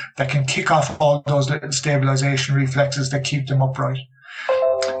information that can kick off all those little stabilization reflexes that keep them upright.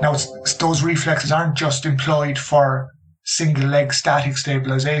 Now, those reflexes aren't just employed for single leg static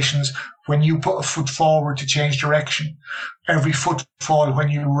stabilizations. When you put a foot forward to change direction, every footfall when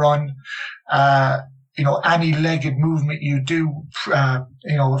you run, any legged movement you do,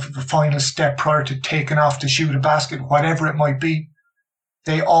 the final step prior to taking off to shoot a basket, whatever it might be,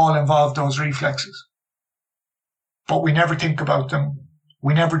 they all involve those reflexes. But we never think about them.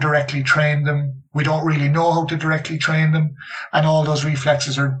 We never directly train them. We don't really know how to directly train them. And all those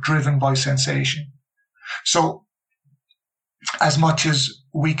reflexes are driven by sensation. So as much as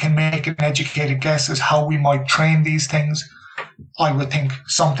we can make an educated guess as how we might train these things, I would think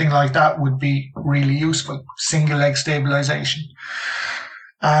something like that would be really useful. Single leg stabilization.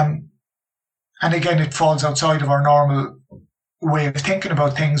 And again, it falls outside of our normal way of thinking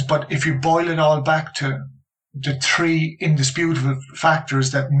about things. But if you boil it all back to the three indisputable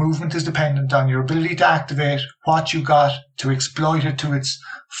factors, that movement is dependent on your ability to activate what you got, to exploit it to its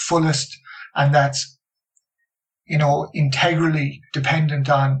fullest, and that's, integrally dependent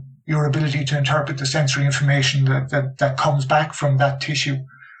on your ability to interpret the sensory information that comes back from that tissue,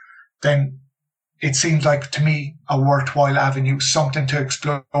 then it seems like, to me, a worthwhile avenue, something to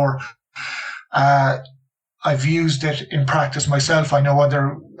explore. I've used it in practice myself. I know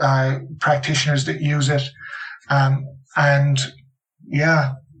other practitioners that use it. I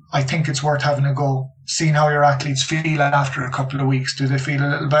think it's worth having a go, seeing how your athletes feel after a couple of weeks. Do they feel a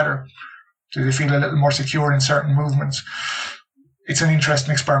little better? Do they feel a little more secure in certain movements? It's an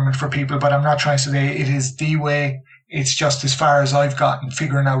interesting experiment for people, but I'm not trying to say it is the way. It's just as far as I've gotten,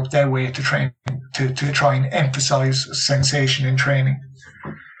 figuring out their way to train, to try and emphasize sensation in training.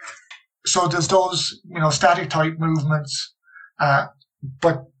 So there's those, static type movements,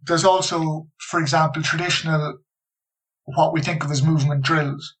 but there's also, for example, traditional, what we think of as movement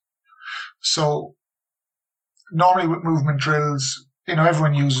drills. So normally with movement drills,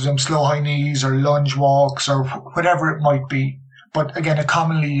 everyone uses them, slow high knees or lunge walks or whatever it might be. But again, a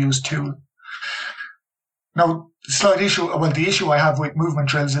commonly used tool. Now, the issue I have with movement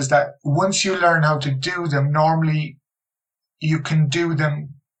drills is that once you learn how to do them, normally you can do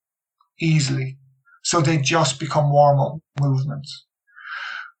them easily. So they just become warm-up movements.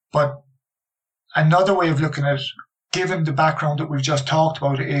 But another way of looking at it, given the background that we've just talked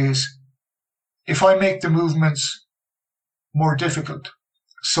about, is if I make the movements more difficult,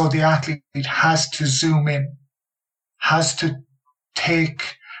 so the athlete has to zoom in, has to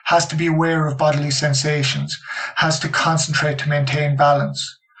be aware of bodily sensations, has to concentrate to maintain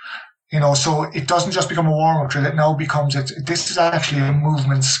balance. So it doesn't just become a warm-up drill, it now becomes, this is actually a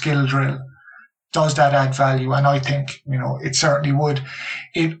movement skill drill. Does that add value? And I think, it certainly would.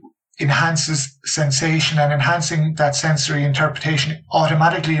 It enhances sensation, and enhancing that sensory interpretation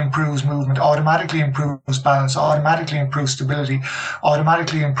automatically improves movement, automatically improves balance, automatically improves stability,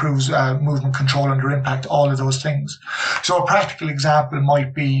 automatically improves movement control under impact, all of those things. So a practical example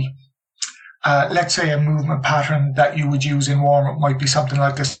might be, let's say a movement pattern that you would use in warm-up might be something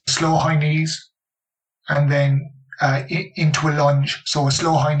like a slow high knees and then into a lunge. So a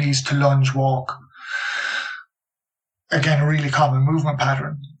slow high knees to lunge walk. Again, a really common movement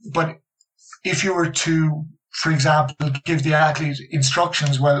pattern. But if you were to, for example, give the athlete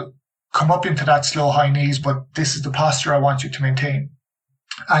instructions, well, come up into that slow high knees, but this is the posture I want you to maintain.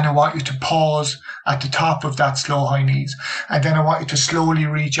 And I want you to pause at the top of that slow high knees. And then I want you to slowly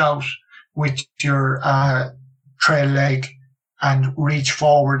reach out with your trail leg and reach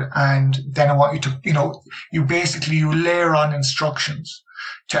forward. And then I want you to, you layer on instructions.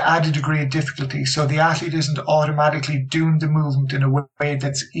 to add a degree of difficulty. So the athlete isn't automatically doing the movement in a way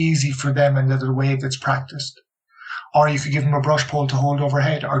that's easy for them and in a way that's practiced. Or you could give them a brush pole to hold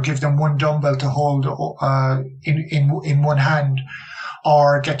overhead, or give them one dumbbell to hold in one hand,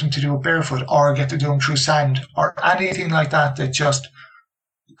 or get them to do it barefoot, or get to do them through sand, or anything like that that just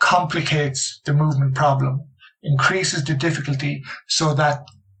complicates the movement problem, increases the difficulty, so that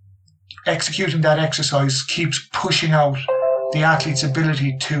executing that exercise keeps pushing out the athlete's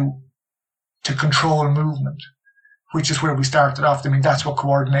ability to control movement, which is where we started off. I mean, that's what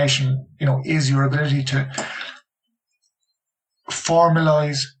coordination, is your ability to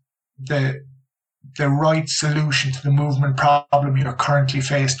formalize the right solution to the movement problem you're currently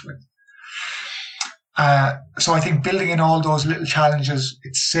faced with. So I think building in all those little challenges,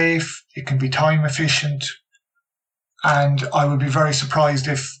 it's safe, it can be time efficient, and I would be very surprised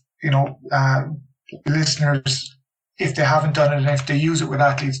if, listeners, if they haven't done it and if they use it with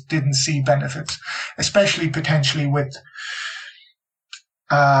athletes, didn't see benefits, especially potentially with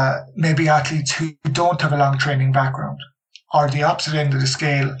maybe athletes who don't have a long training background, or the opposite end of the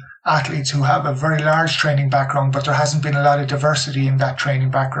scale, athletes who have a very large training background, but there hasn't been a lot of diversity in that training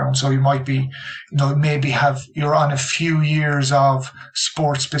background. So you might be, you're on a few years of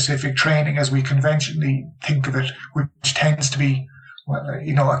sport-specific training, as we conventionally think of it, which tends to be,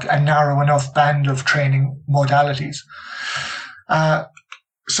 a narrow enough band of training modalities.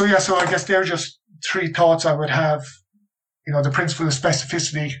 So I guess they're just three thoughts I would have. The principle of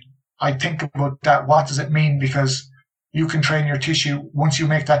specificity, I think about that. What does it mean? Because you can train your tissue. Once you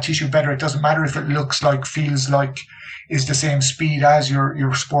make that tissue better, it doesn't matter if it looks like, feels like, is the same speed as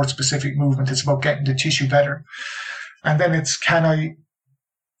your sport-specific movement. It's about getting the tissue better. And then it's, can I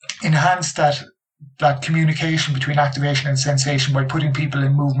enhance that communication between activation and sensation by putting people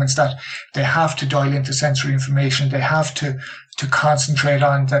in movements that they have to dial into sensory information, they have to concentrate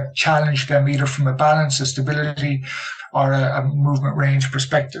on, that challenge them either from a balance, a stability, or a movement range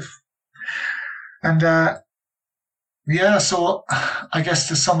perspective. And so I guess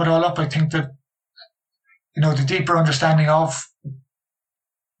to sum it all up, I think that, the deeper understanding of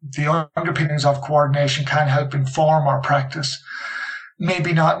the underpinnings of coordination can help inform our practice.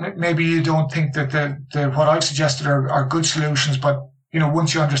 Maybe not, maybe you don't think that the what I've suggested are good solutions, but,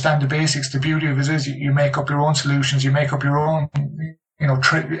 once you understand the basics, the beauty of it is you make up your own solutions, you make up your own,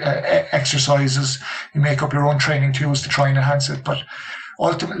 exercises, you make up your own training tools to try and enhance it. But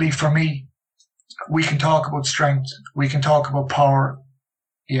ultimately for me, we can talk about strength, we can talk about power,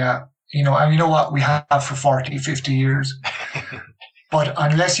 and you know what, we have for 40, 50 years. But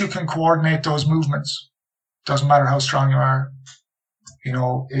unless you can coordinate those movements, doesn't matter how strong you are,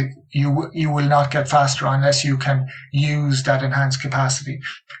 you will not get faster unless you can use that enhanced capacity.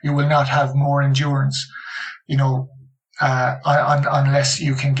 You will not have more endurance, unless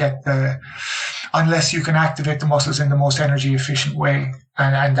you can unless you can activate the muscles in the most energy efficient way.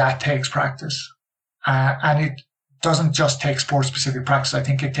 And that takes practice. And it doesn't just take sport-specific practice. I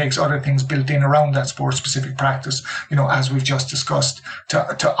think it takes other things built in around that sport-specific practice, as we've just discussed,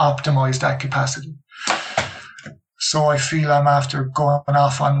 to optimize that capacity. So I feel I'm after going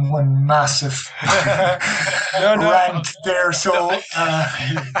off on one massive rant there. So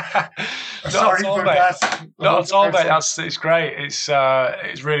sorry for that. Not at all, mate. It's great. It's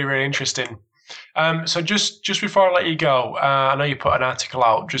really, really interesting. So just before I let you go, I know you put an article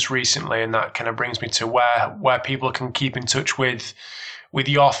out just recently, and that kind of brings me to where people can keep in touch with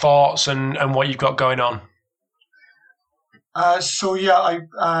your thoughts and what you've got going on.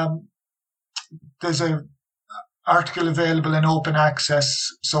 There's a article available in open access,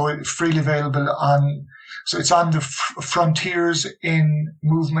 so it's freely available so it's on the Frontiers in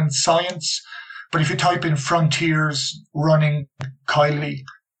Movement Science. But if you type in Frontiers Running Kylie,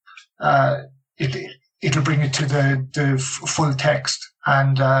 it'll bring it to the full text.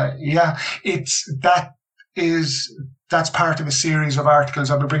 And that's part of a series of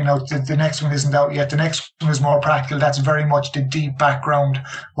articles I'll be bringing out. The next one isn't out yet. The next one is more practical. That's very much the deep background,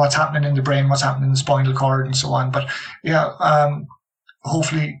 what's happening in the brain, what's happening in the spinal cord, and so on. But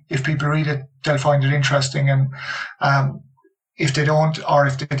hopefully if people read it, they'll find it interesting. And if they don't, or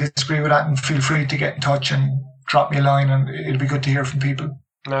if they disagree with that, and feel free to get in touch and drop me a line, and it'll be good to hear from people.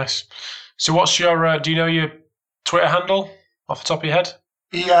 Nice. So what's your, do you know your Twitter handle off the top of your head?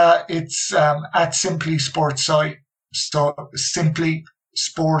 Yeah, it's at Simply Sports Sci. So Simply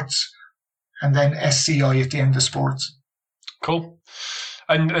Sports and then SCI at the end of sports. Cool.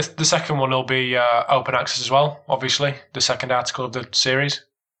 And the second one will be open access as well, obviously, the second article of the series?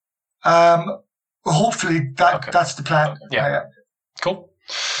 Hopefully that's the plan. Yeah. Cool.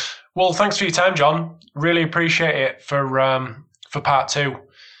 Well, thanks for your time, John. Really appreciate it for for part 2.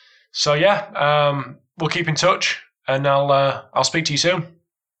 So yeah, we'll keep in touch, and I'll speak to you soon.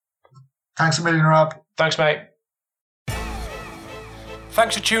 Thanks a million, Rob. Thanks, mate.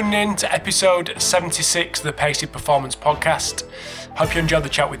 Thanks for tuning in to episode 76 of the Pacey Performance Podcast. Hope you enjoyed the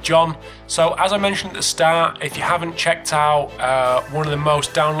chat with John. So, as I mentioned at the start, if you haven't checked out one of the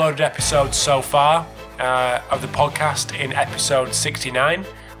most downloaded episodes so far of the podcast in episode 69,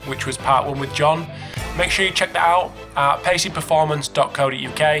 which was part 1 with John, make sure you check that out at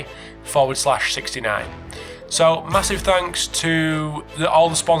paceyperformance.co.uk/69. So, massive thanks to all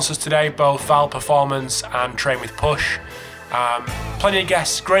the sponsors today, both Val Performance and Train with Push. Plenty of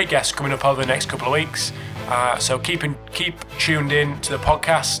guests, great guests coming up over the next couple of weeks. So keep tuned in to the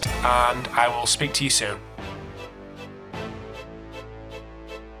podcast, and I will speak to you soon.